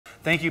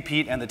Thank you,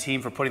 Pete, and the team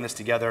for putting this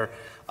together.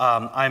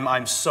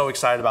 I'm so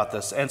excited about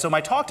this. And so my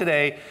talk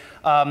today,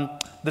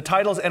 the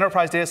title is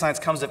Enterprise Data Science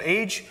Comes of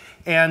Age.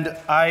 And in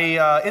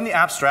the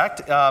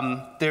abstract,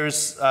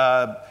 there's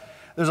a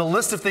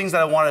list of things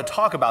that I wanted to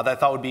talk about that I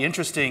thought would be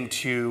interesting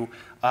to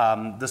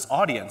this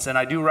audience. And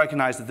I do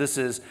recognize that this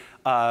is,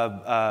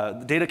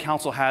 the Data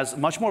Council has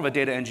much more of a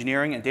data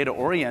engineering and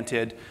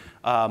data-oriented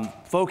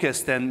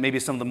focus than maybe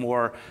some of the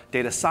more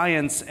data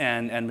science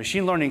and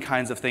machine learning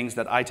kinds of things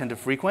that I tend to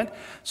frequent.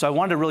 So I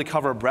wanted to really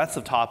cover a breadth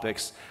of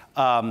topics.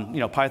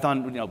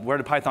 Python, where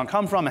did Python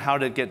come from and how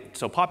did it get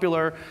so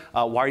popular?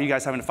 Why are you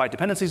guys having to fight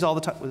dependencies all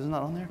the time? Isn't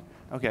that on there?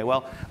 Okay,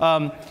 well,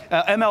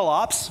 ML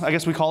ops, I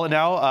guess we call it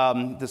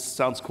now. This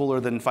sounds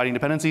cooler than fighting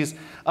dependencies.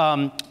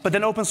 But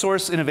then open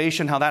source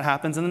innovation, how that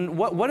happens. And then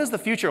what does the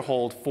future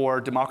hold for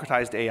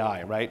democratized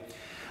AI, right?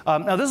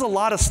 Now, there's a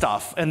lot of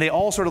stuff, and they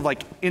all sort of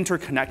like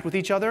interconnect with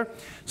each other.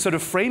 So to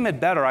frame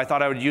it better, I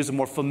thought I would use a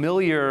more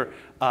familiar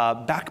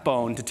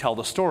backbone to tell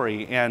the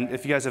story. And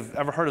if you guys have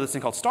ever heard of this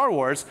thing called Star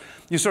Wars,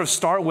 you sort of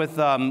start with,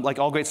 like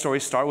all great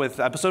stories, start with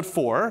episode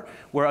 4,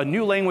 where a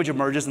new language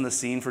emerges in the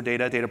scene for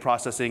data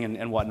processing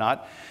and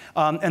whatnot.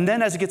 And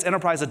then as it gets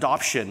enterprise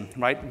adoption,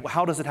 right,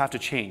 how does it have to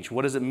change?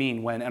 What does it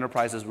mean when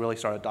enterprises really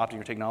start adopting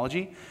your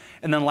technology?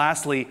 And then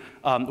lastly,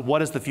 what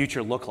does the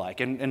future look like?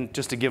 And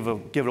just to give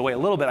it away a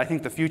little bit, I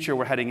think the future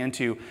we're heading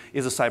into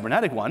is a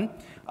cybernetic one.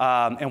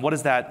 And what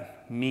does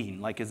that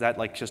mean? Like, is that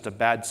like just a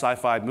bad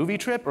sci-fi movie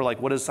trip? Or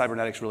like, what does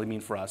cybernetics really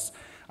mean for us?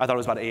 I thought it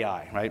was about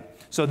AI, right?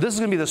 So this is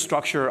going to be the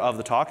structure of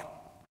the talk.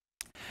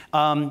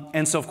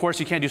 And so, of course,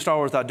 you can't do Star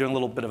Wars without doing a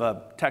little bit of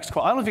a text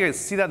call. I don't know if you guys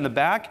see that in the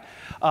back,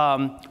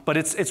 but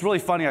it's really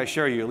funny, I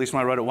assure you. At least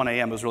when I wrote at 1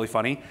 a.m., it was really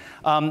funny.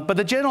 But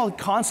the general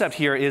concept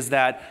here is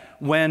that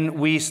when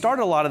we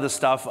started a lot of this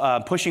stuff,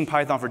 pushing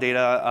Python for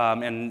data,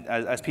 and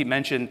as Pete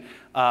mentioned,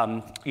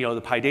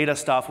 the PyData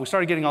stuff, we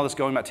started getting all this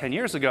going about 10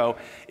 years ago.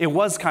 It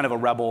was kind of a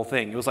rebel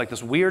thing. It was like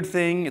this weird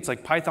thing. It's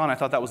like Python, I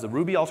thought that was the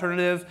Ruby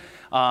alternative.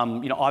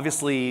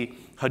 Obviously,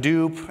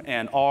 Hadoop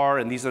and R,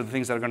 and these are the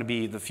things that are going to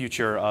be the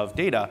future of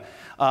data.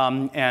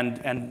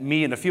 And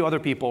me and a few other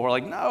people were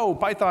like, no,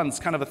 Python's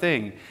kind of a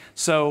thing.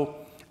 So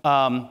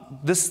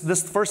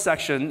this first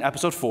section,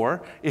 episode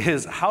 4,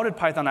 is how did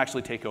Python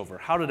actually take over?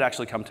 How did it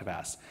actually come to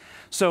pass?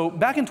 So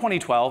back in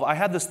 2012, I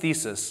had this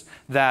thesis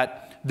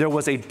that there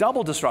was a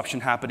double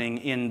disruption happening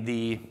in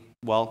the,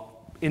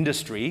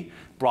 industry,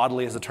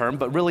 broadly as a term,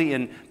 but really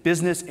in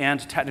business and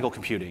technical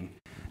computing.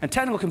 And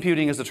technical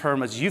computing is a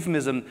term, as a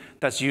euphemism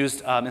that's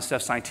used instead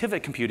of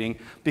scientific computing,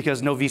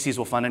 because no VCs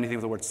will fund anything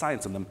with the word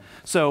science in them.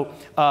 So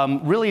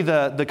really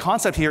the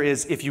concept here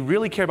is if you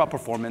really care about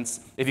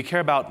performance, if you care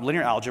about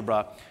linear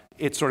algebra,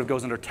 it sort of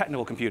goes under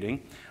technical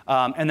computing.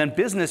 And then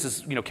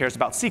business cares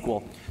about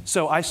SQL.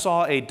 So I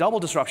saw a double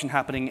disruption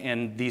happening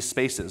in these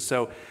spaces.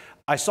 So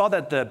I saw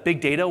that the big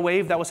data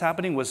wave that was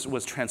happening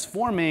was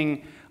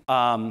transforming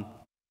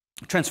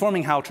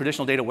how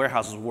traditional data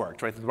warehouses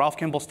worked, right? The Ralph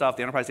Kimball stuff,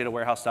 the enterprise data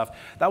warehouse stuff,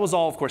 that was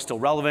all, of course, still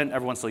relevant.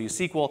 Everyone still used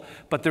SQL,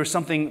 but there's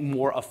something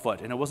more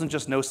afoot. And it wasn't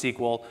just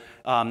NoSQL.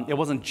 It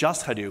wasn't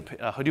just Hadoop.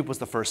 Hadoop was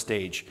the first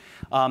stage.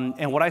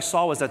 And what I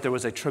saw was that there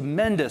was a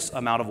tremendous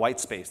amount of white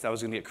space that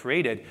was going to get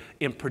created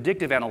in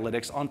predictive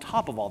analytics on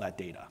top of all that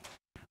data.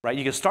 Right?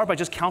 You can start by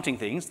just counting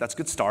things. That's a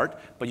good start.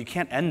 But you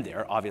can't end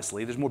there,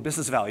 obviously. There's more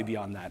business value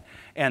beyond that.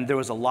 And there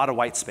was a lot of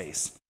white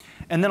space.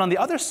 And then on the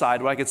other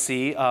side, what I could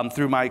see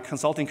through my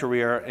consulting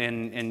career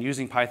in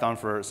using Python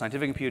for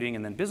scientific computing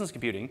and then business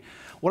computing,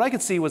 what I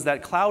could see was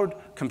that cloud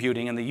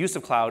computing and the use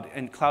of cloud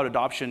and cloud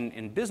adoption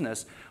in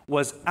business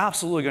was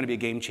absolutely going to be a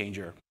game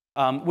changer,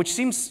 which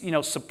seems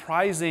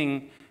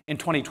surprising in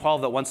 2012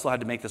 that one still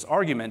had to make this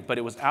argument, but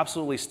it was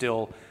absolutely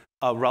still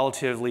a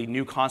relatively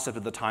new concept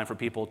at the time for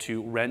people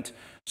to rent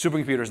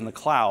supercomputers in the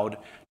cloud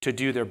to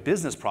do their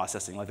business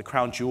processing, like the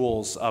crown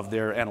jewels of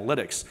their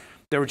analytics.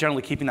 They were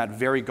generally keeping that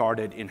very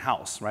guarded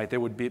in-house, right? They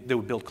would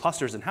build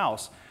clusters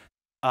in-house.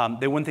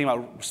 They wouldn't think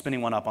about spinning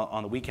one up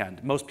on the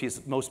weekend. Most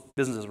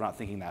businesses were not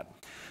thinking that.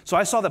 So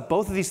I saw that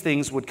both of these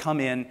things would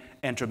come in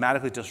and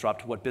dramatically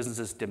disrupt what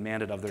businesses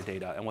demanded of their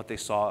data and what they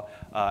saw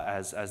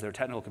as their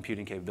technical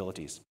computing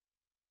capabilities.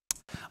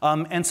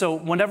 And so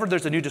whenever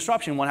there's a new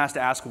disruption, one has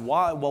to ask,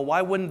 why? Well,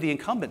 why wouldn't the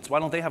incumbents? Why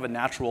don't they have a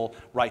natural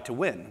right to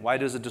win? Why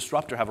does a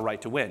disruptor have a right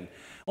to win?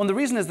 Well, the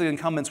reason is the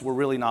incumbents were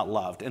really not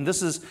loved. And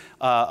this is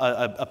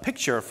a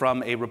picture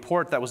from a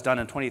report that was done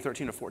in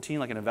 2013 or 14,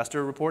 like an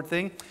investor report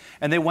thing.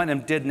 And they went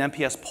and did an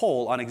NPS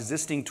poll on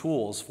existing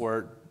tools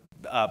for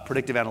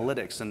predictive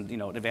analytics and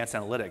advanced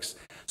analytics.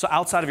 So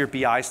outside of your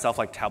BI stuff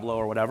like Tableau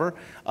or whatever,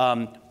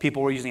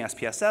 people were using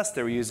SPSS,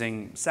 they were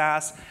using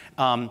SAS,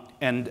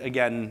 and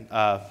again,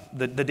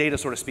 the data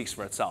sort of speaks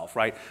for itself,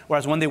 right?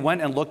 Whereas when they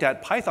went and looked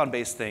at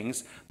Python-based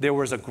things, there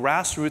was a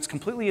grassroots,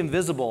 completely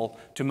invisible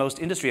to most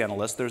industry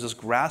analysts, there's this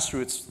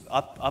grassroots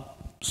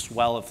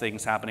upswell of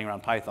things happening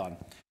around Python.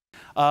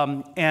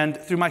 And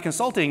through my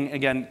consulting,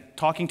 again,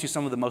 talking to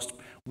some of the most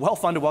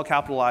well-funded,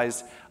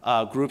 well-capitalized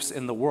groups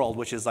in the world,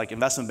 which is like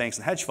investment banks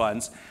and hedge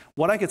funds,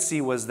 what I could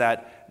see was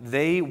that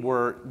they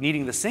were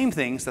needing the same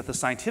things that the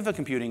scientific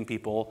computing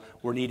people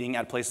were needing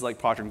at places like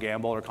Procter &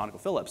 Gamble or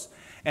ConocoPhillips.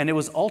 And it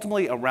was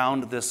ultimately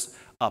around this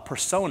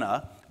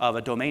persona of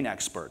a domain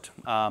expert.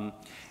 Of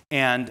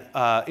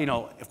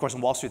course,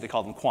 on Wall Street, they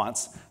call them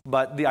quants.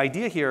 But the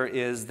idea here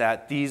is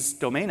that these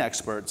domain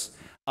experts,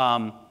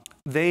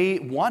 they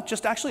want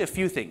just actually a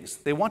few things.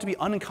 They want to be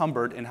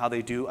unencumbered in how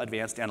they do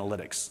advanced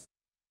analytics.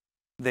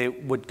 They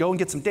would go and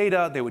get some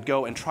data. They would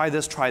go and try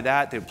this, try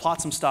that. They would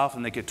plot some stuff,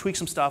 and they could tweak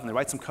some stuff, and they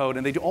write some code,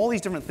 and they do all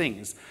these different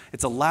things.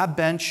 It's a lab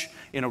bench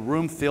in a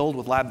room filled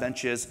with lab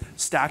benches,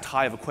 stacked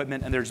high of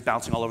equipment, and they're just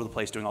bouncing all over the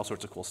place doing all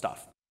sorts of cool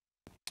stuff.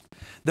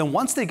 Then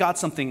once they got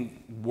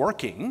something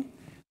working,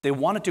 they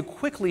wanted to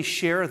quickly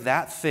share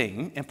that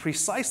thing, and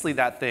precisely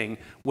that thing,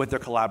 with their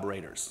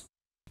collaborators.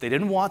 They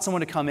didn't want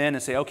someone to come in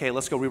and say, okay,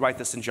 let's go rewrite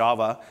this in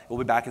Java. We'll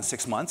be back in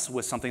 6 months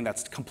with something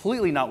that's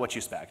completely not what you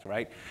expect,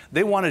 right?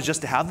 They wanted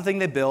just to have the thing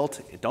they built,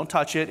 don't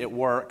touch it, it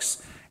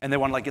works, and they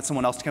want to like get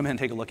someone else to come in and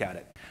take a look at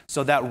it.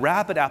 So that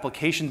rapid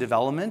application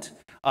development,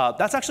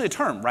 that's actually a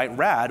term, right?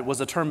 RAD was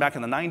a term back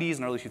in the 90s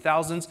and early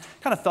 2000s,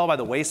 kind of fell by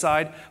the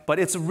wayside, but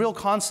it's a real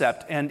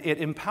concept, and it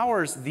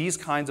empowers these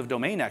kinds of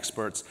domain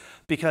experts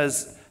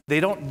because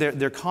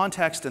their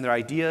context and their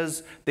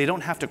ideas, they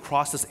don't have to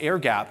cross this air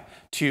gap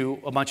to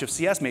a bunch of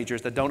CS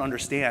majors that don't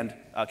understand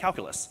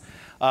calculus.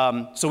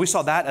 So we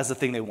saw that as the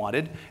thing they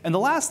wanted. And the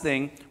last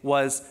thing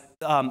was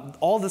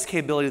all this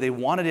capability, they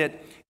wanted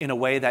it in a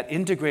way that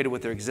integrated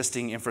with their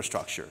existing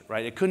infrastructure,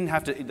 right? It couldn't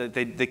have to,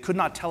 they could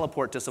not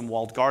teleport to some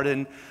walled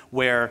garden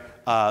where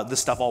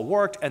this stuff all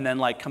worked and then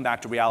like come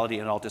back to reality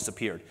and it all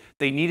disappeared.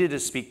 They needed to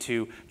speak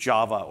to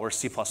Java or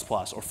C++ or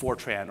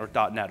Fortran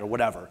or .NET or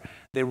whatever.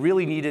 They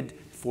really needed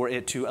for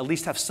it to at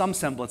least have some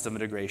semblance of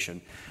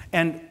integration.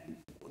 And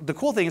the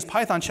cool thing is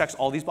Python checks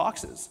all these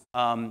boxes.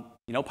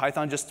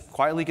 Python just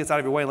quietly gets out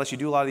of your way unless you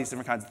do a lot of these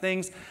different kinds of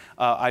things.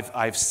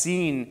 I've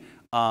seen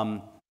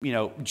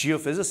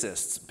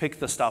geophysicists pick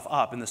the stuff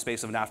up in the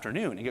space of an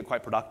afternoon and get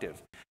quite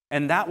productive.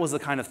 And that was the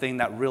kind of thing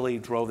that really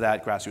drove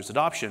that grassroots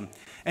adoption.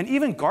 And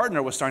even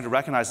Gartner was starting to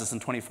recognize this in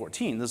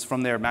 2014. This is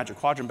from their Magic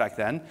Quadrant back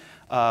then.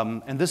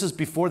 And this is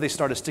before they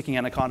started sticking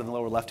Anaconda in the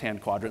lower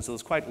left-hand quadrant, so it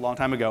was quite a long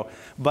time ago.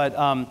 But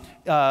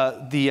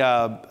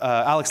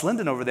Alex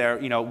Linden over there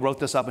wrote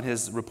this up in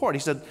his report.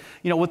 He said,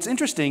 what's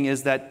interesting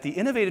is that the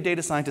innovative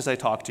data scientists I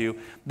talk to,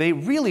 they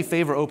really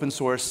favor open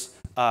source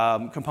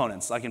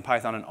components, like in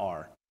Python and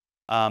R.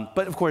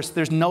 But of course,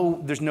 there's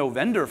no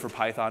vendor for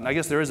Python. I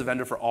guess there is a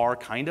vendor for R,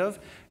 kind of,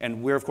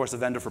 and we're of course a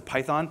vendor for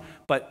Python,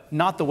 but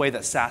not the way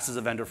that SAS is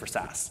a vendor for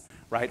SAS,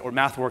 right? Or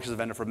MathWorks is a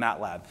vendor for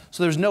MATLAB.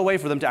 So there's no way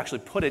for them to actually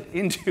put it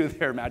into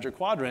their Magic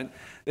Quadrant.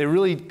 They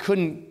really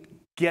couldn't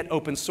get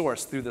open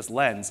source through this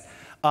lens.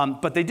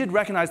 But they did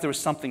recognize there was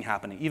something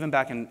happening, even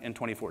back in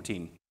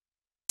 2014.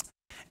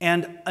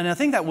 And a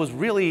thing that was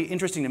really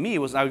interesting to me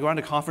was I would go around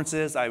to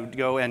conferences, I would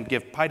go and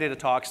give PyData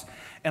talks,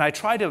 and I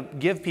tried to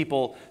give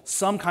people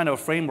some kind of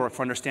framework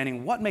for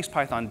understanding what makes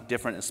Python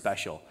different and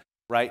special,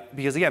 right?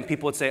 Because again,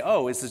 people would say,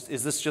 oh, is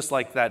this just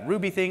like that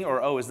Ruby thing?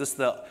 Or oh, is this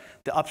the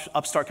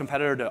upstart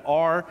competitor to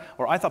R?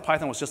 Or I thought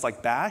Python was just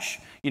like Bash,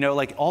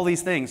 like all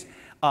these things.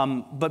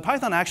 But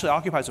Python actually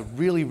occupies a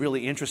really,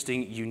 really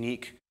interesting,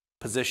 unique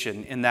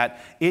position in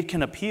that it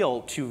can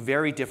appeal to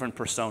very different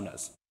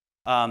personas.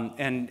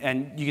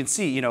 And you can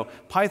see,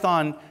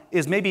 Python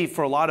is maybe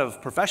for a lot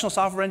of professional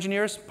software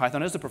engineers,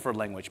 Python is the preferred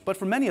language. But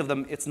for many of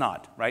them, it's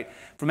not, right?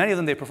 For many of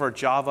them, they prefer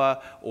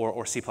Java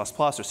or C++ or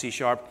C#.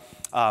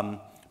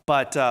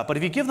 But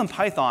if you give them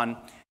Python,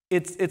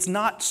 it's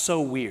not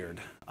so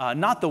weird.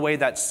 Not the way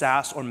that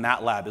SAS or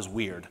MATLAB is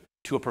weird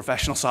to a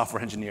professional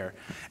software engineer.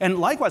 And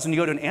likewise, when you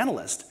go to an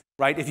analyst,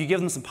 right? If you give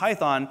them some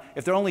Python,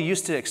 if they're only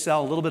used to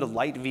Excel, a little bit of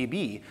light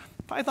VB,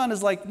 Python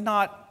is like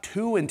not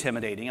too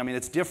intimidating. I mean,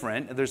 it's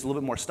different. There's a little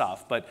bit more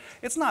stuff, but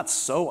it's not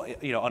so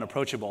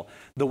unapproachable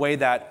the way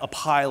that a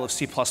pile of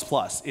C++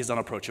 is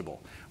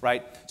unapproachable,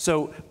 right?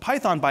 So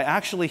Python, by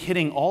actually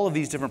hitting all of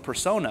these different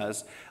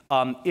personas,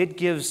 it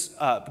gives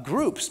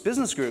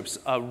business groups,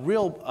 a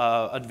real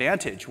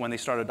advantage when they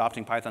start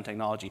adopting Python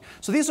technology.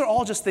 So these are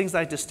all just things that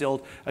I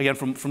distilled, again,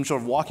 from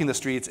sort of walking the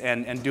streets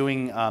and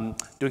doing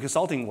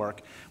consulting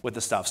work with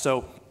the stuff.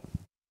 So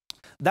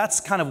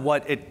that's kind of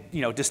what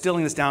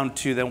distilling this down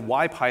to then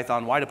why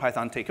Python, why did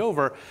Python take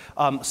over?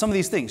 Some of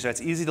these things, right?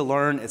 It's easy to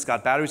learn, it's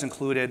got batteries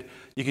included,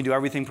 you can do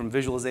everything from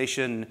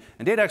visualization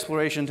and data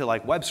exploration to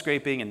like web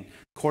scraping and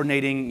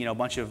coordinating a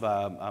bunch of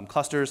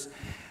clusters.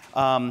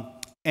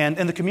 And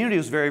the community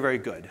was very, very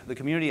good. The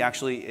community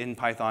actually in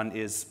Python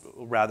is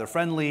rather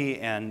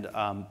friendly and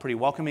pretty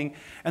welcoming.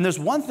 And there's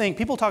one thing,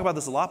 people talk about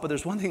this a lot, but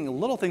there's one thing, a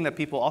little thing that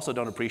people also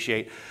don't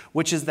appreciate,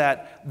 which is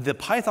that the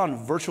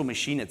Python virtual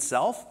machine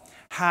itself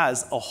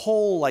has a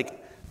whole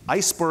like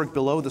iceberg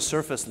below the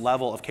surface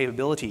level of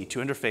capability to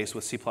interface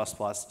with C++,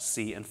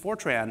 C, and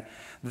Fortran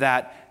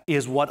that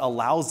is what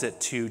allows it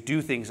to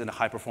do things in a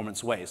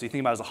high-performance way. So you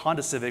think about it as a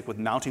Honda Civic with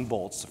mounting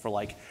bolts for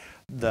like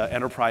the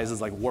Enterprise's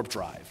like warp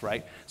drive,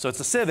 right? So it's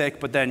a Civic,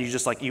 but then you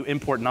just like you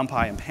import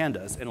NumPy and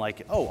pandas, and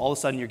like all of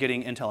a sudden you're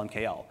getting Intel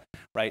MKL,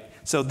 right?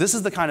 So this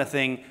is the kind of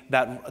thing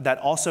that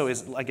also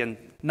is, again,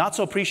 not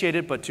so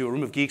appreciated, but to a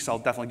room of geeks, I'll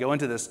definitely go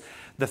into this.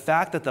 The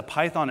fact that the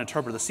Python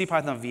interpreter, the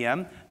CPython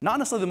VM, not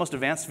necessarily the most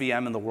advanced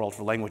VM in the world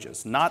for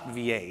languages, not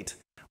V8,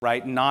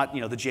 right? Not the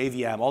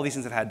JVM. All these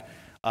things have had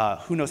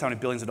who knows how many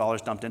billions of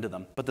dollars dumped into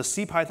them. But the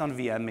CPython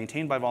VM,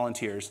 maintained by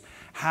volunteers,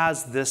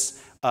 has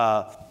this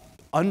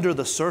under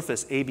the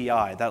surface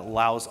ABI that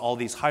allows all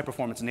these high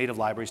performance native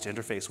libraries to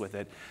interface with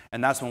it.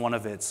 And that's one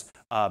of its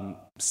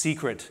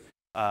secret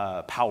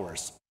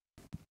powers.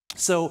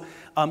 So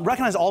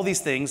recognize all these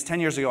things. 10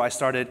 years ago, I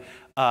started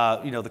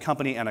the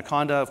company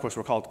Anaconda. Of course,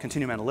 we're called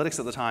Continuum Analytics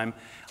at the time.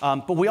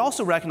 But we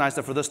also recognized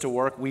that for this to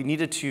work, we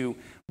needed to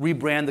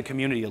rebrand the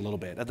community a little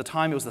bit. At the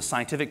time, it was the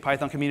scientific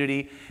Python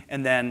community.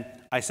 And then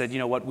I said, you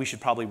know what, we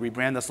should probably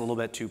rebrand this a little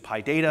bit to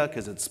PyData,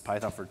 because it's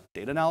Python for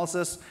data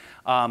analysis.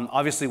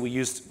 Obviously, we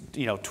used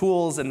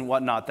tools and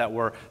whatnot that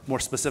were more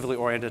specifically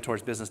oriented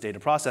towards business data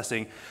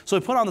processing. So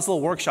we put on this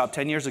little workshop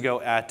 10 years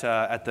ago at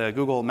the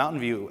Google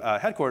Mountain View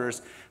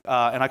headquarters,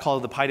 and I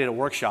called it the PyData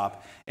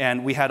Workshop.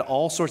 And we had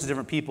all sorts of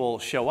different people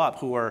show up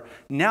who are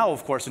now,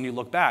 of course, when you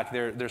look back,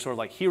 they're sort of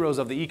like heroes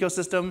of the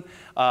ecosystem.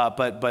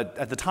 But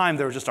at the time,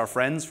 they were just our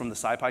friends from the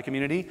SciPy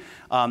community.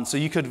 So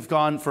you could have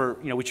gone for,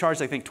 we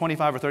charged, I think,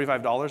 $25 or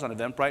 $35 on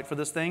Eventbrite for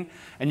this thing.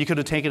 And you could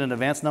have taken an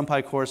advanced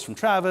NumPy course from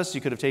Travis.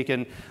 You could have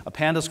taken a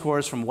Pandas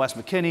course from Wes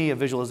McKinney, a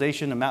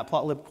visualization and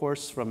matplotlib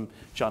course from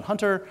John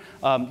Hunter.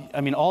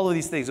 I mean, all of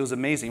these things, it was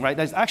amazing, right?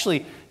 There's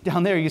actually,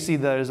 down there, you see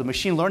there's a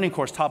machine learning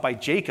course taught by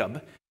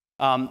Jacob.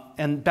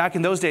 And back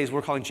in those days, we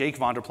were calling Jake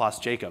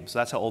Vonderplas Jacob, so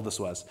that's how old this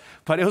was.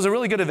 But it was a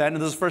really good event,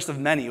 and this was the first of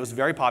many. It was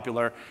very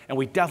popular, and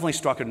we definitely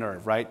struck a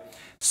nerve, right?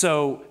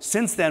 So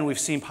since then, we've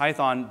seen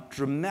Python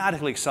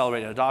dramatically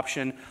accelerate in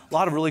adoption. A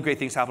lot of really great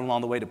things happen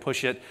along the way to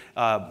push it,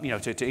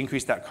 to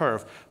increase that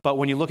curve. But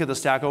when you look at the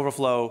Stack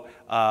Overflow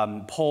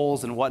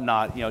polls and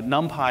whatnot,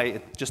 NumPy,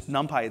 just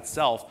NumPy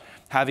itself,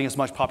 having as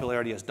much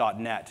popularity as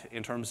 .NET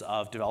in terms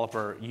of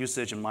developer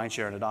usage and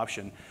mindshare and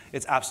adoption,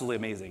 it's absolutely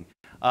amazing.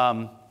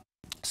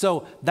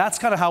 So that's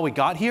kind of how we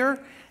got here.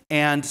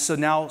 And so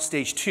now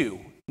stage 2.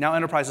 Now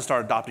enterprises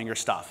start adopting your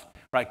stuff,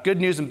 right? Good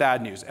news and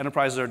bad news.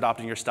 Enterprises are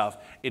adopting your stuff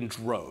in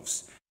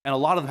droves. And a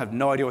lot of them have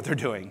no idea what they're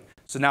doing.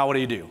 So now what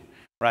do,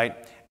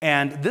 right?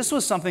 And this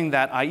was something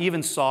that I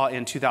even saw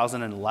in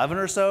 2011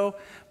 or so.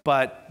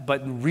 But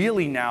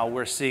really now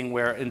we're seeing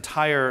where the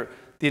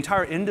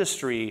entire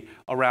industry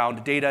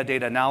around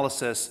data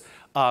analysis,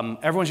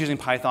 everyone's using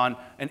Python,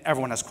 and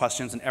everyone has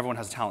questions, and everyone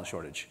has a talent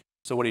shortage.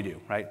 So what do,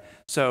 right?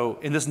 So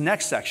in this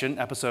next section,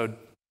 episode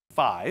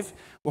 5,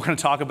 we're going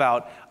to talk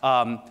about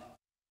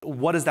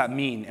what does that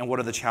mean and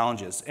what are the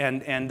challenges.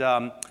 And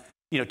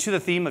to the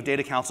theme of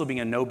Data Council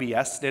being a no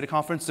BS data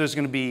conference, there's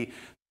going to be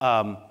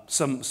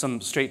some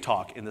straight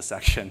talk in this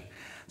section.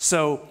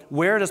 So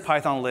where does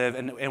Python live,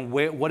 and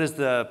what is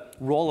the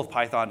role of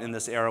Python in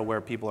this era where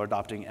people are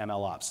adopting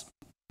MLOps?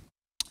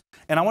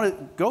 And I want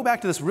to go back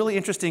to this really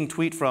interesting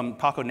tweet from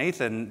Paco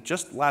Nathan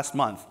just last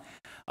month.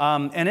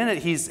 And in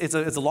it, it's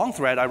a long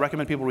thread. I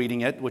recommend people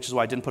reading it, which is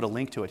why I didn't put a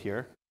link to it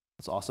here.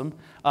 That's awesome.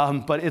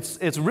 But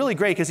it's really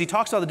great because he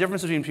talks about the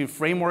difference between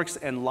frameworks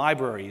and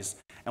libraries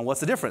and what's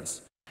the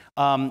difference.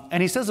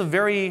 And he says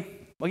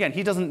again,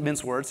 he doesn't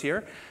mince words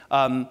here.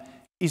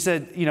 He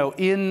said,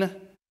 in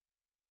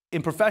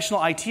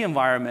professional IT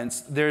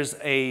environments, there's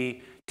a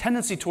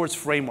tendency towards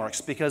frameworks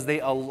because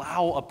they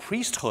allow a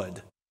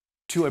priesthood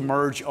to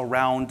emerge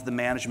around the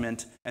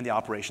management and the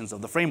operations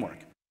of the framework.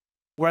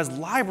 Whereas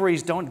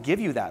libraries don't give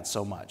you that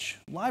so much.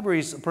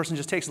 Libraries, a person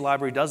just takes a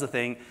library, does a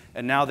thing,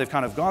 and now they've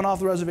kind of gone off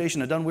the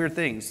reservation and done weird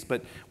things.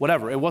 But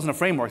whatever, it wasn't a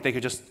framework. They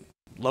could just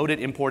load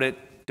it, import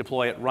it,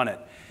 deploy it, run it.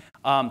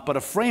 But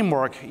a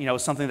framework,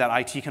 is something that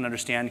IT can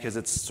understand because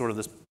it's sort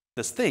of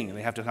this thing.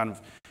 They have to kind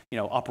of,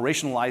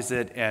 operationalize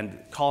it and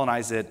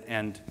colonize it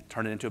and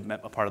turn it into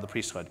a part of the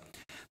priesthood.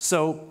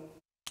 So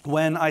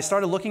when I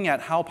started looking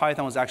at how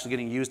Python was actually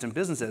getting used in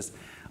businesses,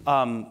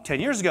 10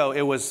 years ago,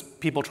 it was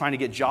people trying to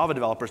get Java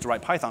developers to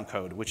write Python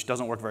code, which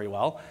doesn't work very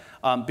well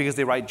because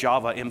they write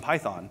Java in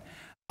Python.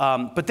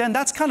 But then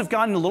that's kind of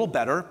gotten a little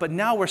better, but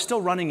now we're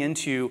still running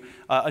into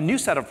a new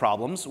set of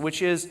problems,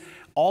 which is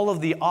all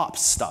of the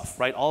ops stuff,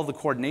 right? All of the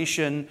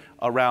coordination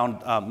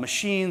around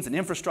machines and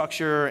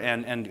infrastructure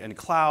and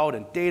cloud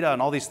and data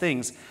and all these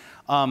things.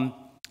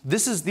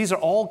 These are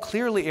all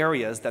clearly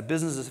areas that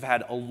businesses have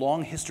had a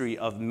long history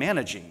of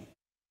managing,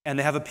 and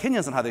they have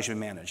opinions on how they should be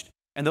managed.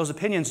 And those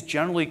opinions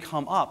generally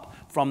come up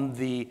from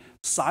the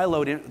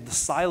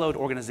siloed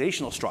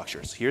organizational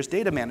structures. Here's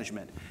data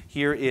management.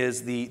 Here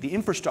is the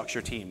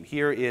infrastructure team.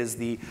 Here is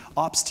the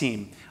ops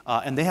team.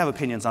 And they have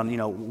opinions on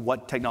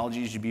what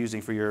technologies you should be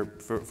using for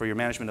your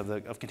management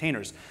of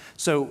containers.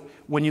 So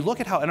when you look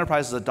at how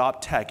enterprises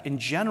adopt tech, in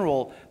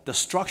general, the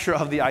structure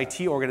of the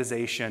IT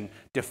organization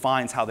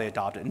defines how they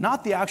adopt it,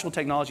 not the actual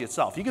technology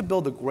itself. You could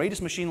build the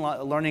greatest machine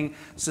learning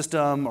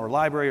system or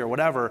library or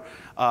whatever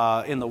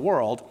in the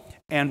world,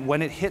 and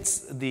when it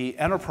hits the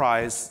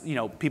enterprise,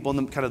 people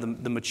in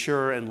the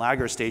mature and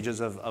laggard stages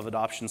of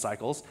adoption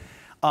cycles,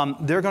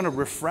 they're going to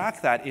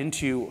refract that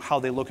into how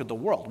they look at the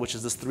world, which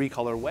is this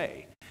three-color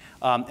way.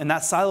 And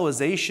that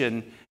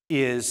siloization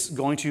is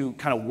going to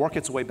kind of work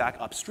its way back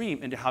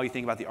upstream into how you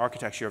think about the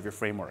architecture of your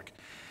framework.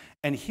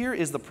 And here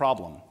is the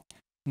problem.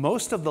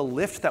 Most of the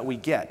lift that we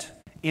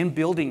get in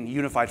building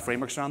unified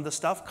frameworks around this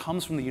stuff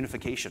comes from the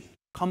unification,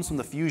 comes from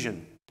the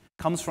fusion,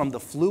 comes from the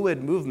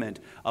fluid movement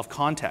of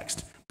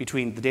context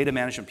between the data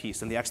management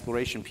piece and the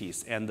exploration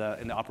piece and the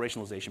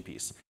operationalization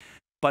piece.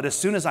 But as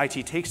soon as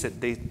IT takes it,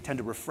 they tend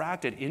to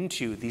refract it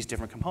into these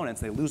different components.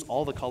 They lose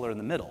all the color in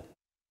the middle.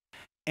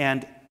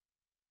 And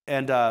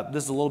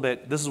this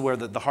is where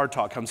the hard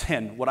talk comes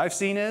in. What I've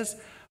seen is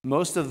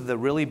most of the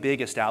really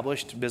big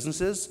established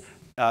businesses,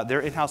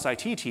 their in-house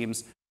IT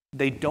teams,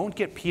 they don't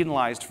get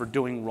penalized for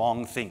doing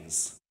wrong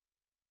things,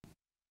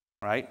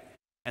 right?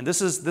 And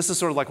this is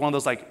sort of like one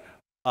of those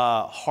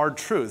hard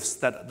truths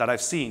that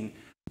I've seen.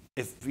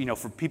 If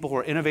for people who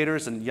are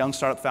innovators and young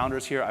startup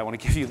founders here, I want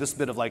to give you this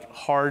bit of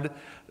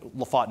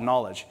hard-fought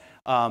knowledge.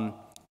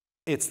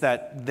 It's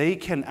that they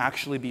can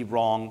actually be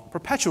wrong,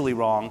 perpetually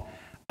wrong,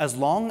 as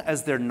long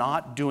as they're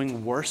not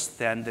doing worse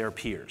than their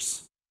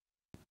peers,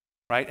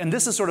 right? And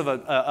this is sort of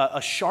a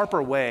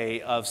sharper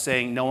way of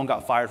saying no one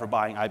got fired for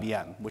buying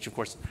IBM, which of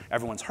course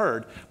everyone's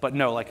heard, but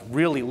no,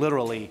 really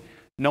literally,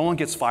 no one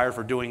gets fired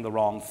for doing the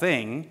wrong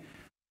thing.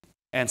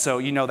 And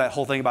so that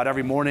whole thing about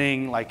every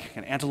morning,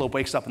 an antelope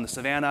wakes up in the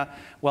savannah.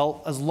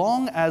 Well, as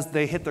long as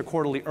they hit their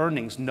quarterly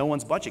earnings, no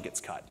one's budget gets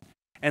cut.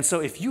 And so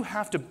if you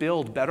have to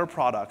build better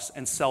products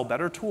and sell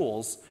better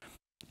tools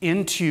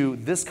into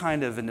this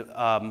kind of an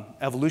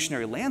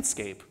evolutionary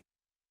landscape,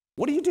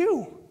 what do you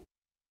do,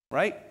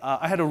 right?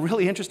 I had a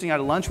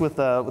lunch with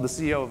the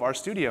CEO of our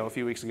studio a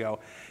few weeks ago,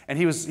 and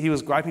he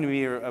was griping to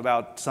me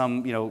about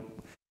some,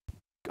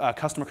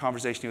 customer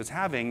conversation he was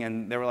having,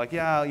 and they were like,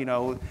 yeah,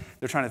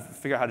 they're trying to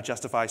figure out how to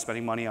justify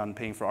spending money on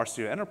paying for our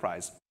studio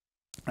enterprise.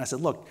 And I said,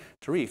 look,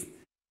 Tarif,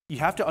 you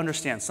have to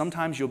understand,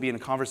 sometimes you'll be in a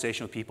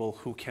conversation with people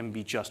who can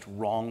be just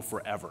wrong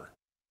forever.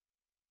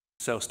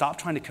 So stop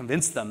trying to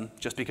convince them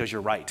just because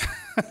you're right.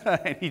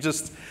 And he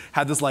just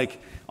had this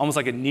almost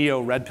like a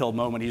Neo red pill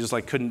moment. He just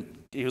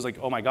he was like,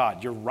 oh my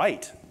God, you're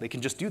right. They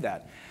can just do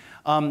that.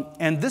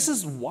 And this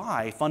is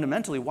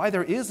fundamentally, why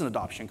there is an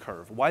adoption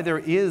curve, why there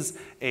is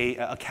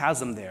a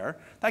chasm there.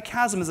 That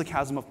chasm is a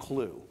chasm of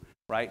clue,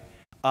 right?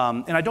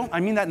 And I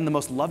mean that in the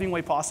most loving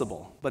way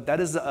possible, but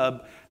that is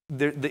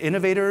the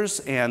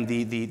innovators and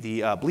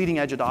the bleeding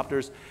edge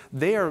adopters,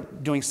 they are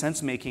doing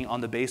sense making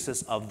on the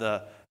basis of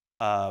the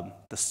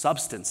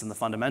substance and the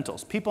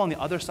fundamentals. People on the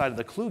other side of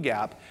the clue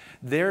gap,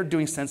 they're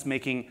doing sense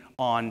making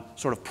on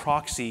sort of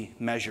proxy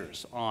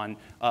measures, on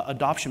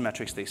adoption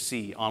metrics they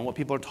see, on what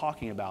people are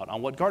talking about,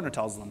 on what Gartner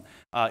tells them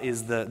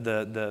is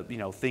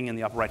the thing in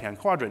the upper right-hand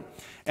quadrant.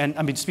 And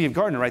I mean, speaking of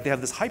Gartner, right, they have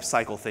this hype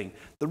cycle thing.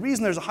 The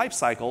reason there's a hype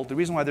cycle, the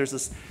reason why there's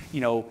this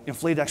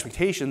inflated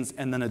expectations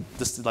and then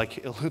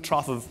a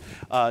trough of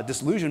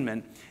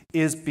disillusionment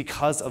is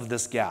because of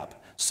this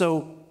gap.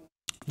 So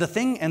the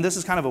thing, and this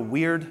is kind of a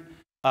weird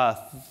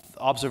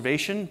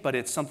observation, but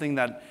it's something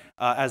that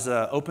as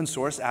an open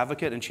source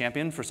advocate and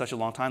champion for such a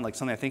long time,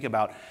 something I think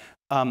about,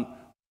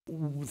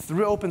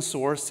 through open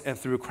source and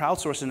through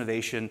crowdsourced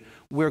innovation,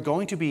 we're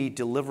going to be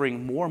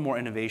delivering more and more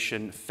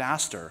innovation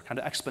faster, kind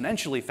of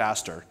exponentially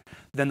faster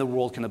than the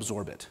world can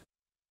absorb it,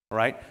 all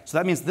right? So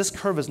that means this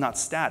curve is not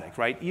static,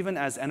 right? Even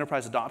as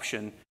enterprise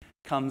adoption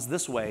comes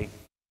this way,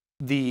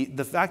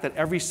 the fact that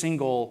every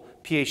single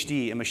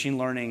PhD in machine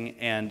learning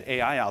and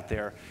AI out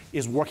there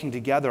is working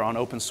together on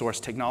open source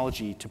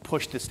technology to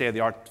push the state of the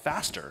art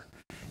faster,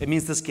 it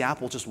means this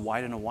gap will just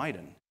widen and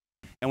widen.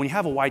 And when you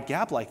have a wide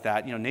gap like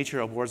that,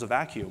 nature abhors a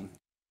vacuum,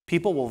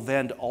 people will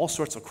vend all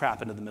sorts of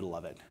crap into the middle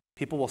of it.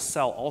 People will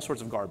sell all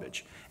sorts of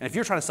garbage. And if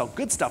you're trying to sell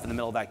good stuff in the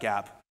middle of that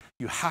gap,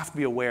 you have to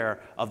be aware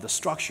of the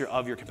structure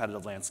of your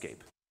competitive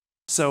landscape.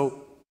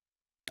 So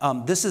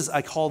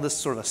I call this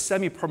sort of a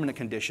semi-permanent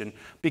condition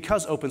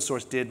because open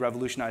source did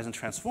revolutionize and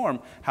transform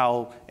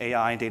how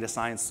AI and data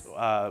science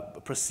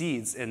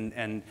proceeds,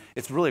 and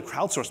it's really a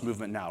crowdsourced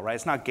movement now, right?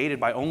 It's not gated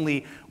by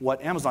only what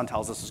Amazon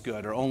tells us is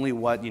good or only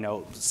what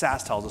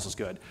SaaS tells us is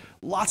good.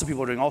 Lots of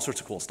people are doing all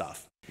sorts of cool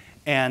stuff.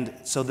 And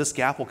so this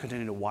gap will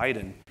continue to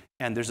widen,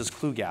 and there's this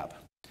clue gap.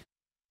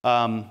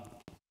 And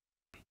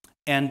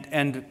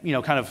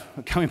kind of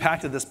coming back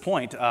to this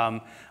point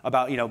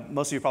about,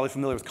 most of you are probably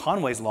familiar with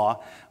Conway's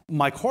law.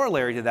 My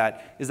corollary to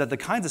that is that the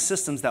kinds of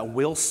systems that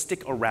will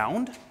stick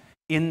around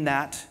in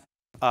that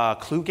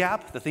clue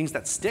gap, the things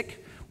that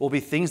stick, will be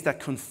things that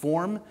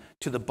conform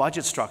to the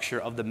budget structure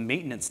of the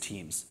maintenance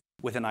teams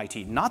within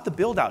IT, not the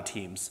build-out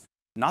teams,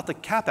 not the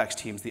CapEx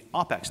teams, the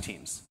OpEx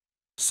teams.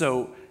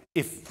 So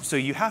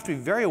you have to be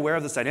very aware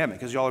of this dynamic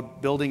because y'all are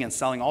building and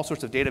selling all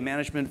sorts of data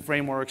management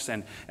frameworks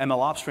and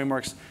MLOps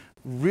frameworks.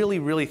 Really,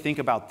 really think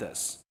about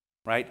this,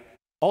 right?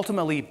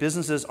 Ultimately,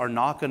 businesses are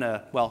not going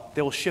to, well,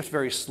 they will shift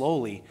very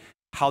slowly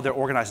how they're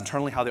organized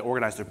internally, how they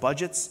organize their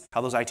budgets,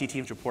 how those IT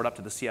teams report up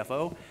to the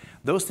CFO.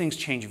 Those things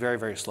change very,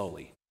 very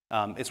slowly.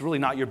 It's really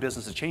not your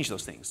business to change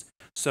those things.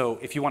 So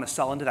if you want to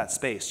sell into that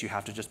space, you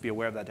have to just be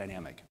aware of that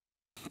dynamic.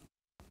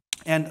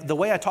 And the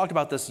way I talked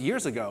about this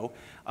years ago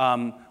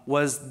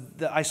was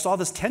that I saw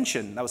this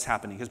tension that was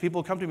happening because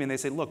people would come to me and they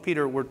say, look,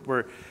 Peter, we're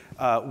part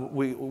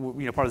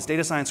of this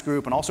data science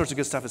group and all sorts of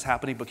good stuff is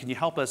happening, but can you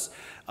help us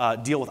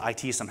deal with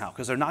IT somehow?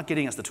 Because they're not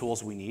getting us the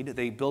tools we need.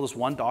 They build us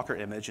one Docker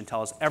image and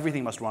tell us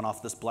everything must run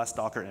off this blessed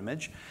Docker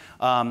image.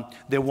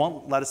 They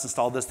won't let us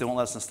install this. They won't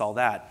let us install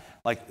that.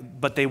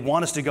 But they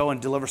want us to go and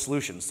deliver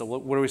solutions. So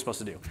what are we supposed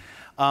to do?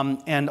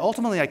 And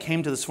ultimately, I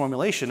came to this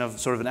formulation of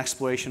sort of an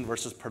exploration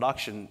versus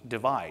production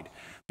divide.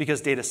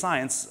 Because data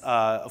science,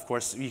 of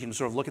course, you can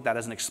sort of look at that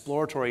as an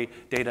exploratory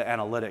data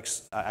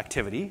analytics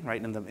activity,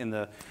 right, in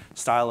the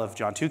style of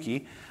John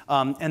Tukey.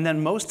 And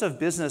then most of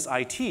business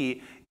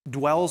IT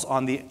dwells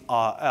on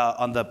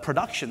the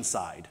production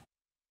side.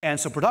 And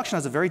so production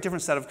has a very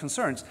different set of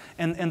concerns.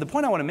 And the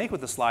point I want to make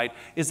with this slide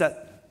is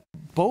that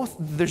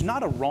there's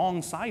not a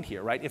wrong side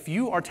here, right? If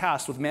you are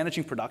tasked with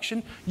managing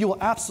production, you will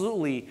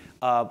absolutely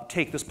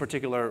take this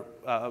particular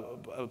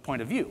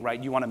point of view,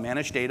 right? You want to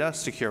manage data,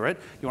 secure it.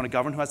 You want to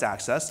govern who has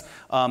access.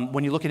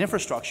 When you look at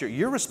infrastructure,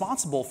 you're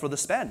responsible for the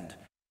spend.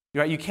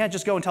 Right? You can't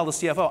just go and tell the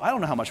CFO, I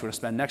don't know how much we're going to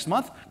spend next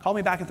month. Call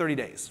me back in 30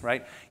 days,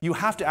 right? You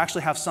have to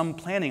actually have some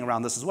planning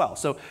around this as well.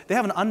 So they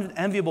have an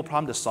unenviable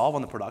problem to solve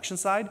on the production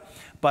side,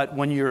 but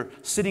when you're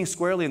sitting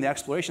squarely in the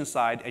exploration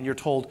side and you're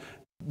told,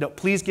 no,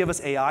 please give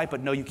us AI,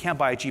 but no, you can't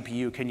buy a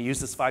GPU. Can you use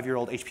this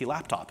 5-year-old HP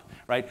laptop,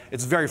 right?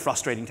 It's very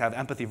frustrating to have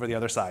empathy for the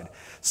other side.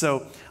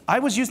 So I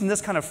was using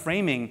this kind of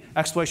framing,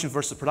 exploration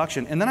versus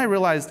production, and then I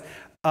realized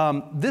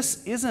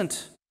this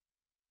isn't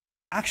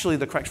actually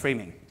the correct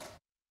framing.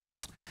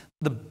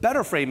 The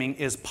better framing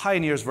is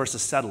pioneers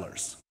versus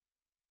settlers.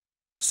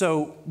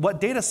 So what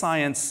data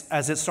science,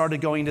 as it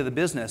started going into the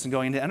business and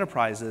going into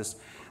enterprises,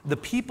 the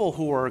people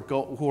who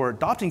are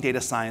adopting data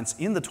science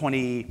in the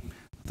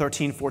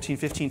 2013, 14,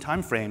 15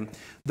 timeframe,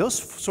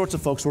 those sorts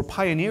of folks were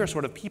pioneer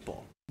sort of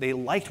people. They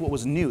liked what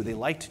was new. They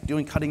liked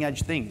doing cutting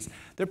edge things.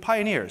 They're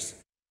pioneers.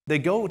 They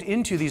go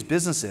into these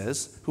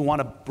businesses who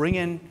want to bring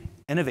in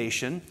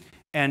innovation,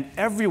 and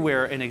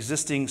everywhere in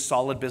existing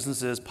solid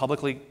businesses,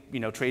 publicly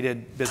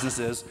traded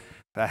businesses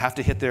that have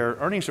to hit their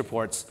earnings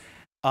reports,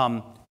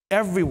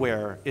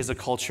 everywhere is a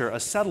culture, a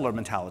settler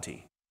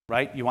mentality,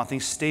 right? You want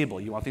things stable.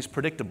 You want things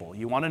predictable.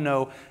 You want to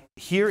know,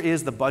 here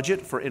is the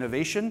budget for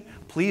innovation.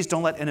 Please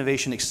don't let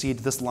innovation exceed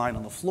this line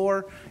on the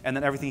floor. And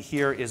then everything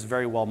here is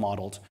very well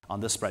modeled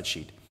on this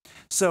spreadsheet.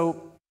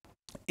 So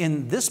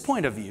in this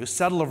point of view,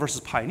 settler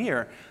versus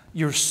pioneer,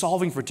 you're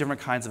solving for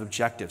different kinds of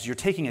objectives. You're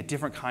taking a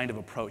different kind of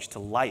approach to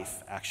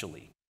life,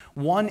 actually.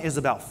 One is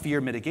about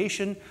fear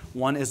mitigation.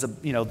 One is,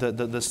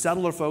 the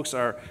settler folks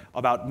are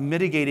about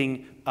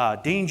mitigating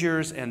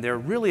dangers, and they're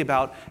really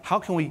about how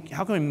can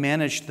we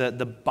manage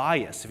the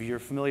bias. If you're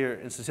familiar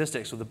in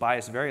statistics with the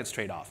bias variance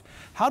trade-off,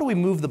 how do we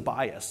move the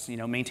bias?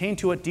 Maintain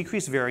to it,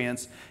 decrease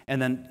variance,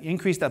 and then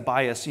increase that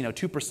bias,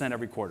 2%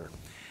 every quarter.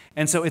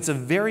 And so it's a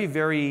very,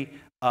 very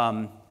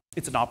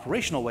it's an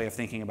operational way of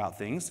thinking about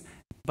things,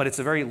 but it's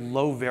a very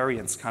low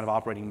variance kind of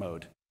operating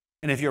mode.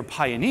 And if you're a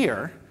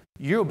pioneer,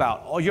 you're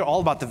all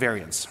about the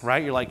variance,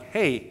 right? You're like,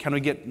 hey, can we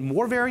get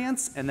more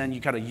variance? And then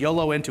you kind of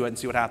YOLO into it and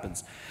see what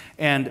happens.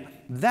 And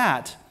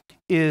that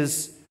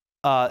is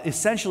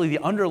essentially the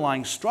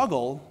underlying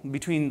struggle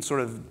between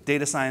sort of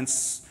data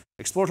science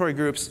exploratory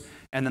groups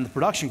and then the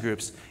production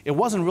groups. It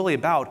wasn't really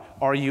about,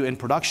 are you in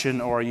production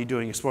or are you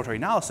doing exploratory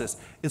analysis?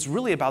 It's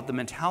really about the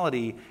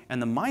mentality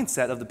and the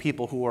mindset of the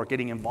people who are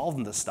getting involved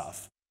in this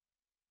stuff.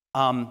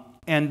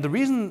 And the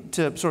reason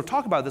to sort of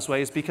talk about it this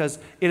way is because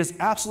it is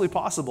absolutely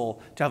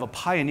possible to have a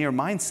pioneer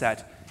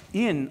mindset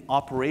in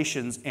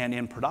operations and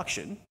in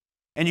production.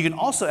 And you can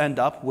also end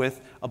up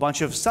with a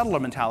bunch of settler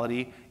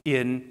mentality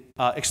in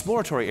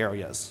exploratory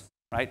areas,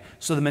 right?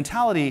 So the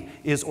mentality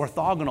is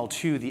orthogonal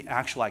to the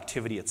actual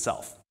activity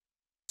itself.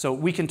 So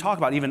we can talk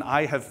about, even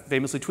I have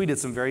famously tweeted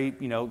some very,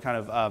 kind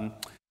of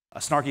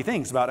snarky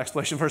things about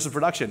exploration versus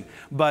production.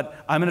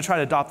 But I'm going to try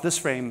to adopt this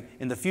frame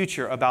in the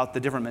future about the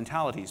different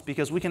mentalities,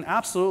 because we can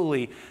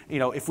absolutely,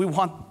 if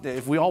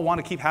we all want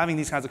to keep having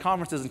these kinds of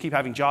conferences and keep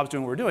having jobs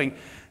doing what we're doing,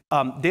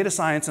 data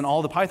science and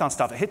all the Python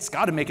stuff, it's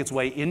got to make its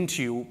way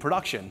into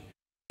production.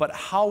 But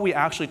how we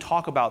actually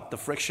talk about the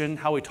friction,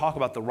 how we talk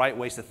about the right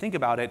ways to think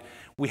about it,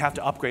 we have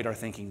to upgrade our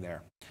thinking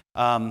there.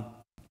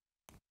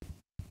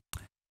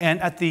 And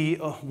at the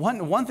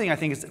one thing I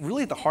think is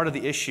really at the heart of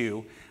the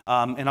issue,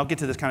 and I'll get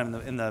to this kind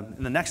of in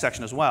the next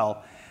section as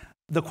well,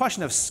 the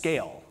question of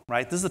scale,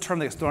 right? This is a term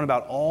that gets thrown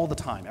about all the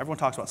time. Everyone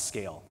talks about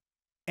scale.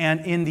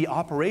 And in the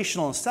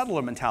operational and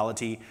settler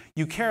mentality,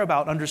 you care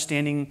about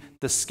understanding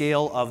the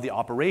scale of the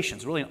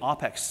operations, really an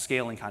OPEX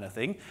scaling kind of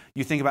thing.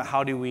 You think about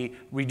how do we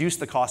reduce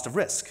the cost of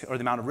risk or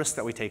the amount of risk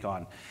that we take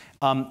on.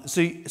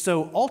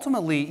 So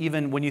ultimately,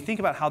 even when you think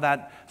about how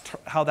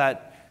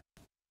that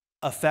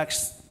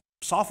affects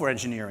software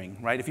engineering,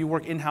 right? If you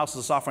work in-house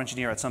as a software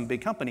engineer at some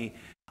big company,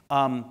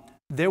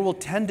 there will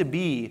tend to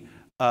be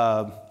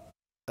there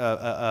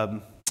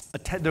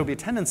will be a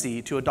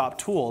tendency to adopt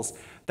tools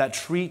that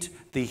treat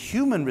the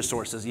human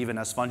resources even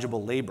as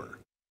fungible labor,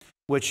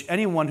 which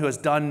anyone who has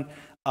done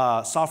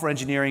software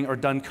engineering or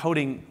done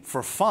coding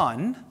for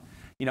fun,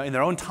 in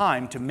their own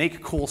time to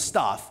make cool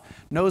stuff,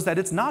 knows that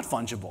it's not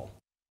fungible,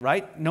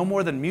 right? No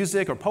more than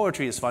music or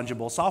poetry is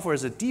fungible. Software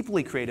is a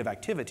deeply creative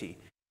activity,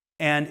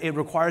 and it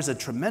requires a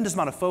tremendous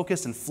amount of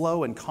focus and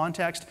flow and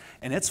context,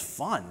 and it's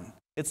fun.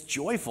 It's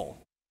joyful,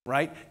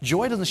 right?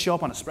 Joy doesn't show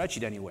up on a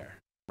spreadsheet anywhere.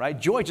 Right?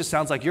 Joy just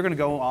sounds like you're going to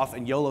go off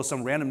and YOLO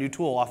some random new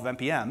tool off of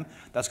NPM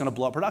that's going to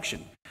blow up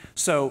production.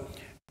 So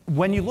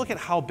when you look at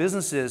how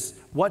businesses,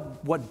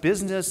 what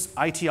business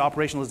IT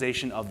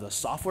operationalization of the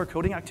software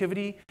coding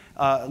activity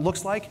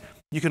looks like,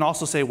 you can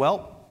also say,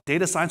 well,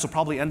 data science will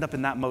probably end up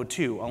in that mode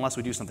too, unless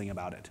we do something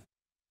about it.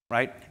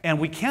 Right?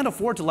 And we can't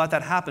afford to let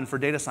that happen for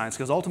data science,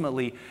 because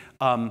ultimately,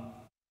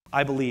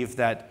 I believe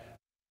that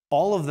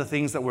all of the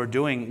things that we're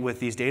doing with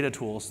these data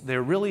tools,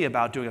 they're really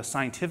about doing a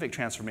scientific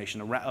transformation,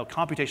 a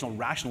computational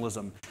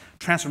rationalism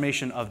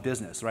transformation of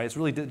business, right? It's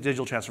really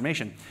digital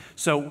transformation.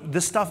 So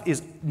this stuff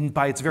is,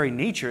 by its very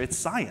nature, it's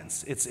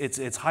science.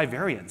 It's high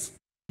variance.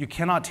 You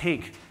cannot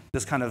take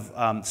this kind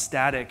of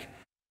static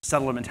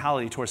settler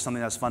mentality towards something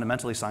that's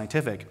fundamentally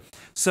scientific.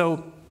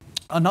 So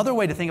another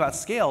way to think about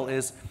scale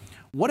is,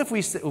 what if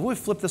we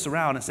flip this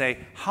around and say,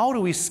 how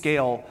do we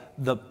scale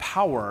the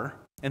power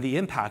and the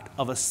impact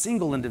of a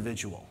single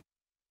individual?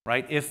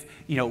 Right? If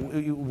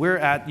we're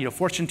at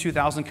Fortune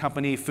 2000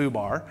 company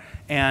FUBAR,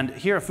 and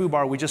here at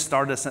FUBAR we just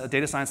started a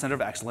data science center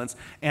of excellence,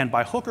 and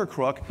by hook or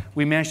crook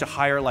we managed to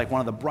hire like one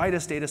of the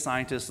brightest data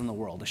scientists in the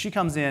world. If she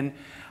comes in,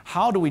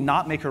 how do we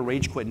not make her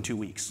rage quit in 2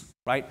 weeks?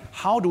 Right?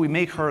 How do we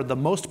make her the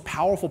most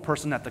powerful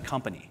person at the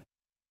company?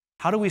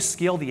 How do we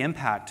scale the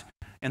impact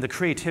and the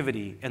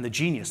creativity and the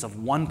genius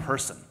of one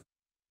person?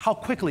 How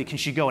quickly can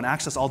she go and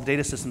access all the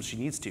data systems she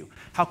needs to?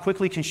 How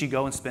quickly can she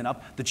go and spin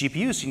up the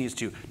GPUs she needs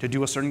to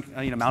do a certain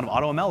amount of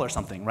AutoML or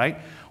something, right?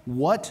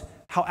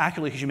 How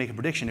accurately can she make a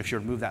prediction if she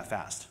were to move that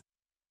fast?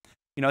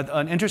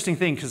 An interesting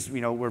thing, because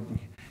we're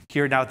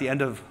here now at the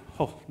end of,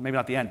 maybe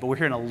not the end, but we're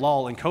here in a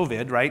lull in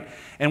COVID, right?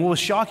 And what was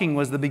shocking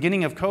was the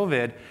beginning of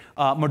COVID,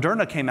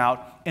 Moderna came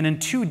out, and in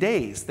 2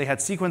 days they had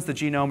sequenced the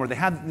genome, or they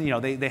had,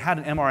 they had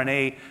an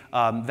mRNA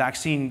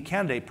vaccine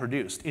candidate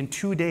produced in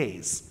 2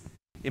 days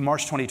in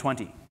March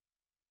 2020.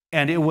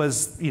 And it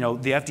was, the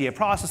FDA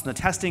process and the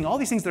testing, all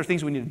these things, they're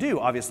things we need to do,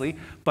 obviously,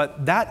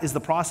 but that is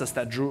the process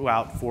that drew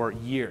out for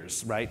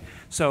years, right?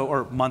 So,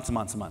 or months and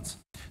months and months.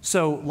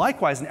 So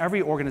likewise, in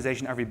every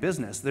organization, every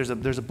business, there's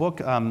a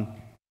book,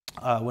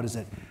 what is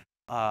it?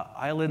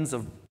 Islands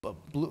of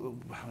Blue,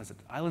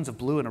 Islands of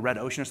Blue in a Red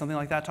Ocean or something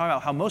like that, talking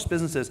about how most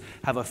businesses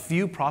have a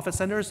few profit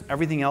centers,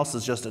 everything else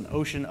is just an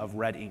ocean of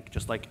red ink,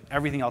 just like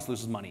everything else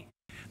loses money.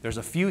 There's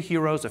a few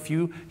heroes, a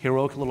few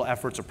heroic little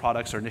efforts or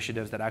products or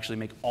initiatives that actually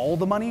make all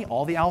the money,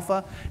 all the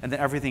alpha, and then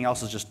everything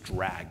else is just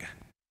drag,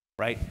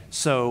 right?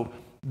 So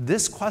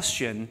this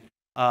question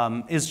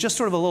is just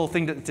sort of a little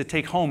thing to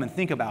take home and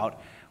think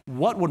about.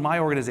 What would my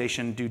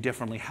organization do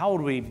differently? How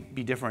would we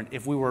be different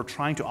if we were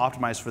trying to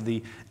optimize for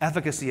the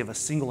efficacy of a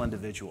single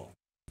individual?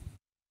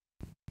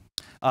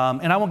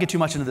 And I won't get too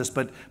much into this,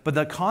 but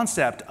the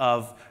concept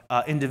of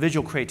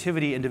individual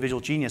creativity,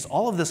 individual genius,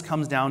 all of this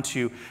comes down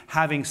to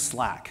having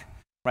slack.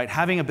 Right,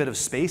 having a bit of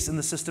space in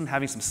the system,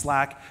 having some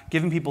slack,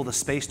 giving people the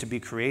space to be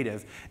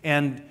creative,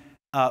 and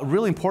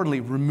really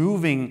importantly,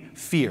 removing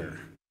fear,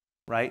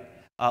 right?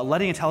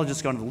 Letting intelligence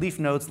go into the leaf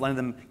nodes,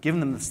 giving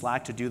them the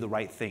slack to do the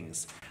right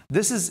things.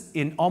 This is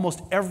in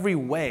almost every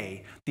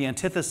way the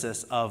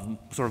antithesis of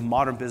sort of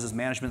modern business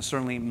management,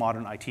 certainly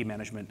modern IT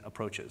management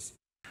approaches.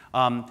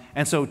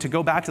 And so to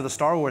go back to the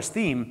Star Wars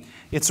theme,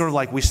 it's sort of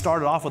like we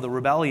started off with a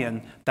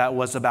rebellion that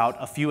was about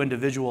a few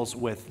individuals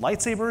with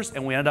lightsabers,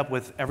 and we ended up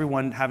with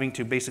everyone having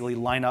to basically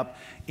line up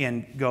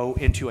and go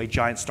into a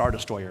giant Star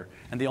Destroyer.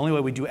 And the only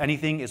way we do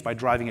anything is by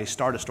driving a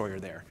Star Destroyer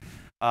there.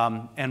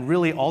 And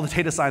really all the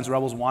data science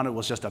rebels wanted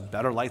was just a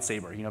better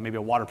lightsaber, maybe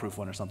a waterproof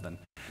one or something.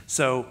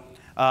 So,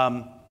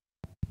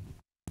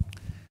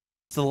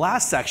 so the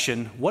last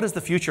section, what does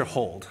the future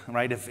hold,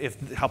 right?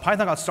 If how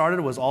Python got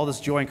started was all this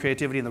joy and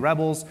creativity in the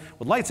rebels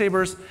with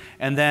lightsabers,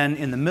 and then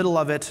in the middle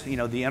of it,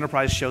 the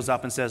enterprise shows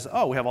up and says,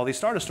 oh, we have all these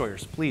Star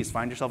Destroyers, please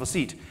find yourself a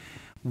seat.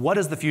 What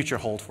does the future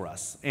hold for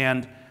us?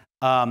 And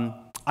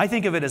I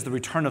think of it as the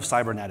return of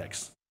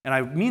cybernetics. And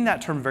I mean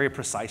that term very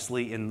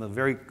precisely in the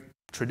very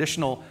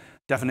traditional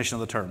definition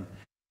of the term.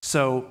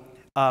 So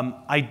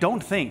I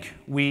don't think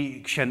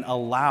we can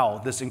allow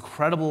this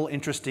incredible,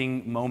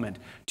 interesting moment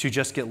to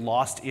just get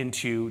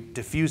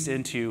diffused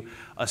into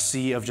a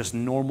sea of just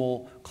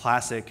normal,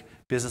 classic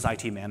business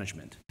IT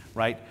management,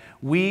 right?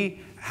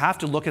 We have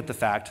to look at the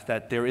fact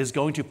that there is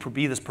going to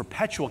be this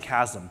perpetual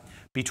chasm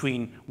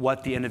between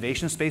what the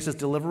innovation space is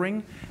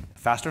delivering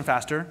faster and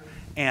faster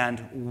and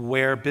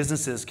where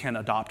businesses can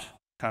adopt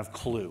kind of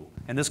clue.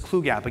 And this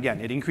clue gap, again,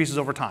 it increases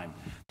over time.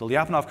 The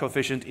Lyapunov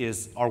coefficient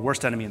is our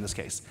worst enemy in this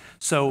case.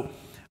 So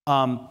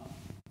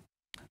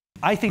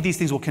I think these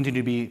things will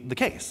continue to be the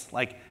case.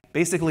 Like,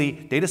 basically,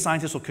 data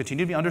scientists will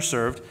continue to be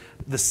underserved.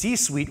 The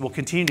C-suite will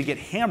continue to get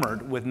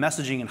hammered with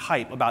messaging and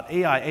hype about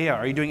AI.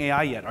 Are you doing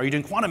AI yet? Are you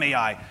doing quantum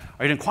AI?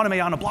 Are you doing quantum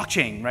AI on a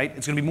blockchain, right?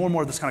 It's going to be more and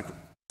more of this kind of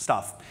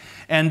stuff.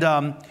 And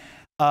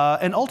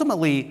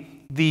ultimately,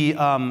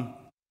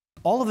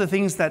 all of the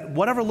things that,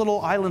 whatever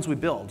little islands we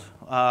build,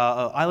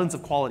 islands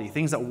of quality,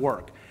 things that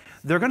work,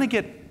 they're going to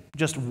get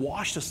just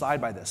washed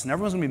aside by this. And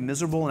everyone's going to be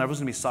miserable and everyone's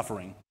going to be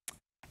suffering.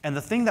 And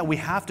the thing that we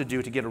have to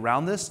do to get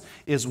around this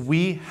is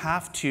we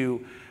have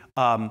to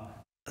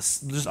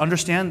just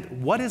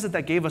understand what is it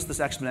that gave us this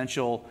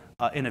exponential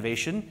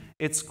innovation.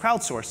 It's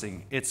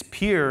crowdsourcing. It's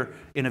peer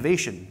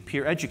innovation,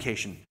 peer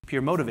education,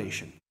 peer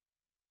motivation.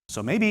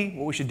 So maybe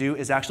what we should do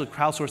is actually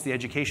crowdsource the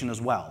education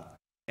as well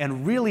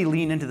and really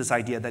lean into this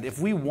idea that if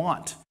we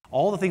want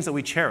all the things that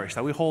we cherish,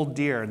 that we hold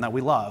dear, and that we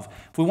love,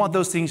 if we want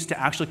those things to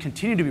actually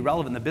continue to be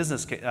relevant in the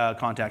business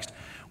context,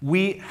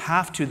 we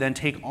have to then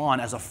take on,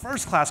 as a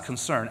first-class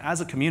concern,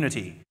 as a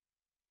community,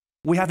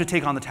 we have to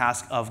take on the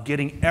task of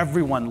getting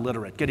everyone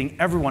literate, getting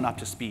everyone up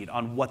to speed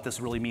on what this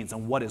really means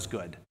and what is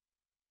good.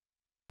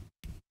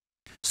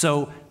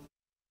 So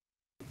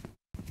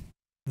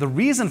the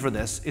reason for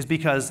this is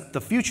because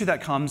the future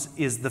that comes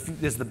is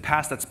the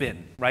past that's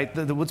been, right?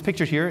 What's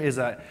pictured here is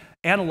an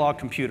analog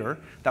computer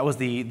that was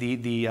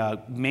the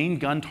main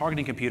gun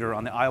targeting computer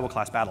on the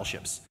Iowa-class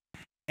battleships.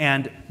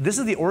 And this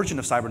is the origin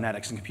of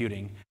cybernetics and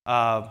computing.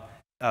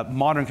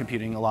 Modern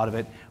computing, a lot of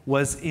it,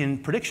 was in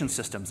prediction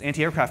systems,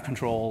 anti-aircraft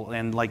control,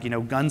 and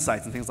gun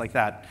sights and things like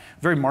that.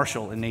 Very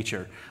martial in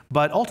nature.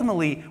 But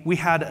ultimately, we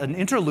had an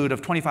interlude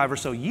of 25 or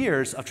so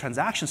years of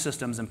transaction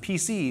systems and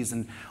PCs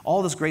and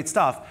all this great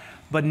stuff.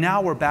 But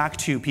now we're back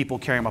to people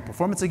caring about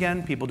performance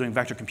again, people doing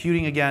vector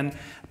computing again,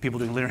 people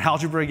doing linear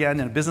algebra again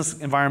in a business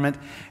environment.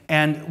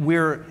 And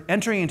we're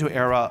entering into an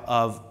era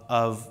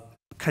of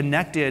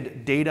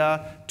connected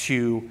data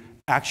to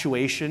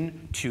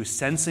actuation to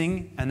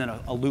sensing, and then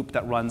a loop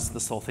that runs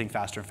this whole thing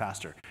faster and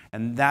faster.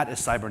 And that is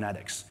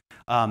cybernetics.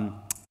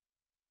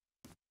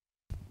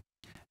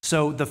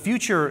 So the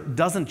future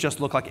doesn't just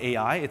look like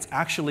AI, it's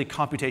actually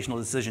computational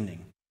decisioning.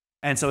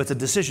 And so it's a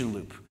decision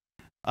loop.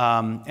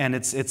 And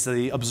it's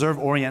the observe,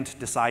 orient,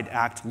 decide,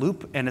 act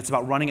loop, and it's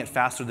about running it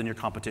faster than your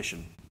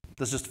competition.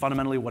 That's just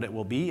fundamentally what it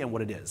will be and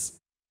what it is.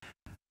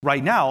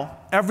 Right now,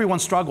 everyone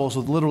struggles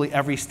with literally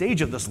every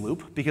stage of this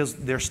loop because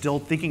they're still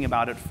thinking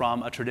about it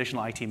from a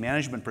traditional IT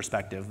management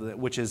perspective,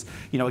 which is,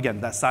 again,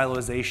 that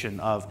siloization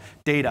of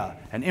data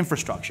and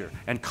infrastructure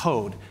and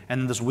code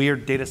and this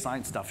weird data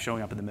science stuff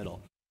showing up in the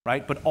middle,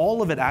 right? But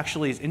all of it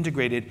actually is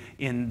integrated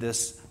in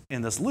this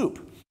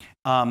loop.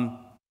 And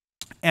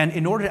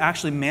in order to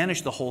actually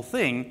manage the whole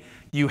thing,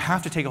 you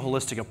have to take a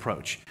holistic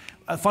approach.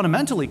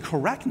 Fundamentally,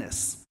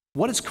 correctness.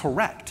 What is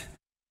correct?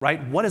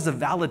 Right? What is a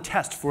valid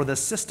test for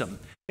this system?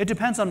 It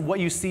depends on what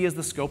you see as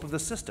the scope of the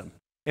system.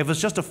 If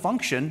it's just a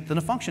function, then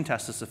a function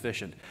test is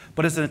sufficient.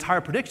 But as an entire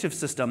predictive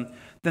system,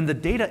 then the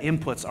data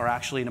inputs are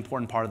actually an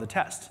important part of the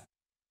test.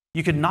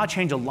 You could not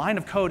change a line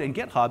of code in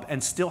GitHub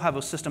and still have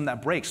a system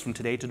that breaks from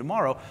today to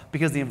tomorrow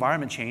because the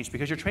environment changed,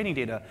 because your training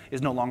data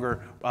is no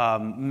longer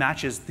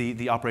matches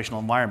the operational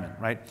environment,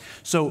 right?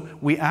 So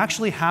we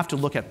actually have to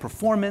look at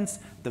performance,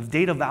 the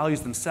data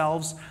values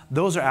themselves.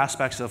 Those are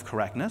aspects of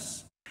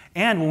correctness.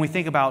 And when we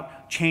think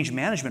about change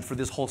management for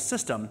this whole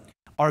system,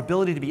 our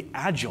ability to be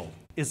agile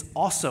is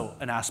also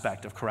an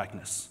aspect of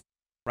correctness,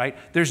 right?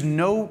 There's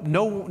no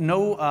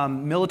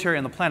military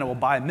on the planet will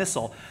buy a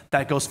missile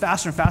that goes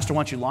faster and faster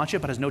once you launch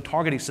it, but has no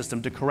targeting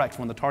system to correct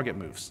when the target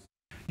moves.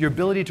 Your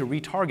ability to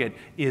retarget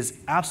is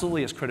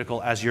absolutely as critical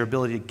as your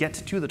ability to get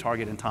to the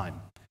target in time.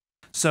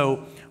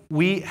 So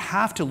we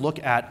have to look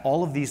at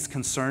all of these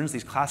concerns,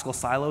 these classical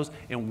silos,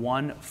 in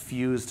one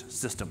fused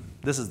system.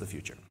 This is the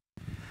future.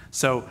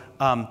 So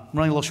I'm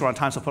running a little short on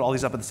time, so I'll put all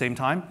these up at the same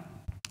time.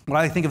 What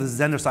I think of as the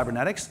Zen of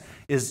cybernetics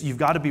is you've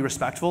got to be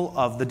respectful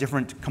of the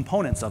different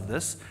components of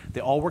this.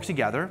 They all work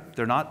together.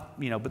 They're not,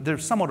 but they're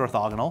somewhat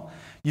orthogonal.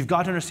 You've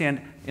got to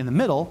understand in the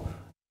middle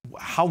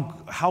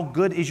how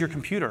good is your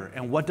computer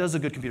and what does a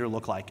good computer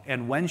look like,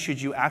 and when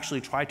should you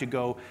actually try to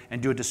go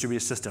and do a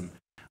distributed system.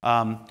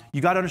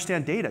 You got to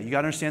understand data. You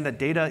got to understand that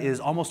data is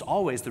almost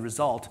always the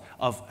result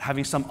of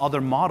having some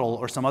other model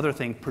or some other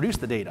thing produce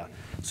the data.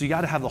 So you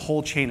got to have the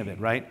whole chain of it,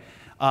 right?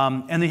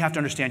 And then you have to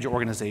understand your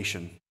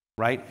organization,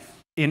 right?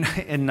 I'm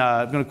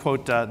going to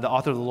quote the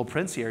author of The Little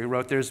Prince here. He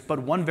wrote, "There's but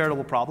one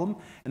veritable problem,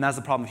 and that's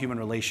the problem of human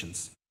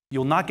relations."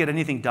 You'll not get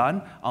anything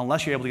done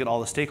unless you're able to get all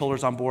the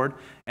stakeholders on board.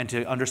 And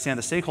to understand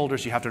the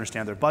stakeholders, you have to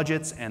understand their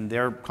budgets and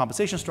their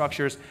compensation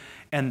structures.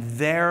 And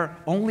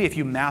only if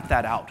you map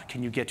that out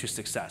can you get to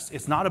success.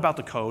 It's not about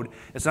the code.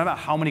 It's not about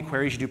how many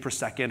queries you do per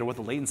second or what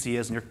the latency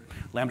is in your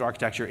Lambda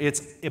architecture.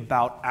 It's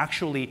about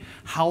actually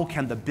how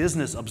can the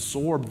business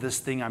absorb this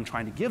thing I'm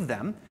trying to give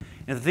them.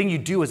 And if the thing you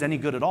do is any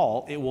good at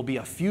all, it will be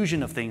a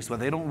fusion of things where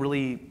they don't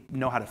really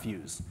know how to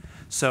fuse.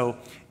 So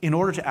in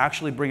order to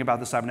actually bring about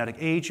the cybernetic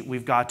age,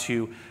 we've got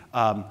to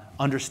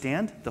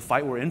understand the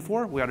fight we're in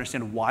for. We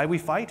understand why we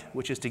fight,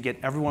 which is to get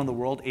everyone in the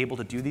world able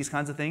to do these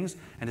kinds of things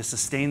and to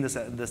sustain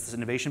this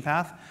innovation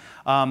path.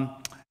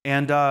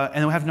 And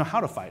then we have to know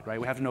how to fight,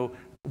 right? We have to know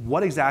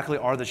what exactly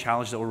are the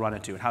challenges that we'll run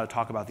into and how to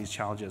talk about these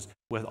challenges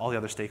with all the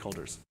other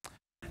stakeholders.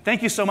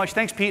 Thank you so much.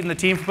 Thanks, Pete and the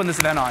team, for putting this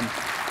event on.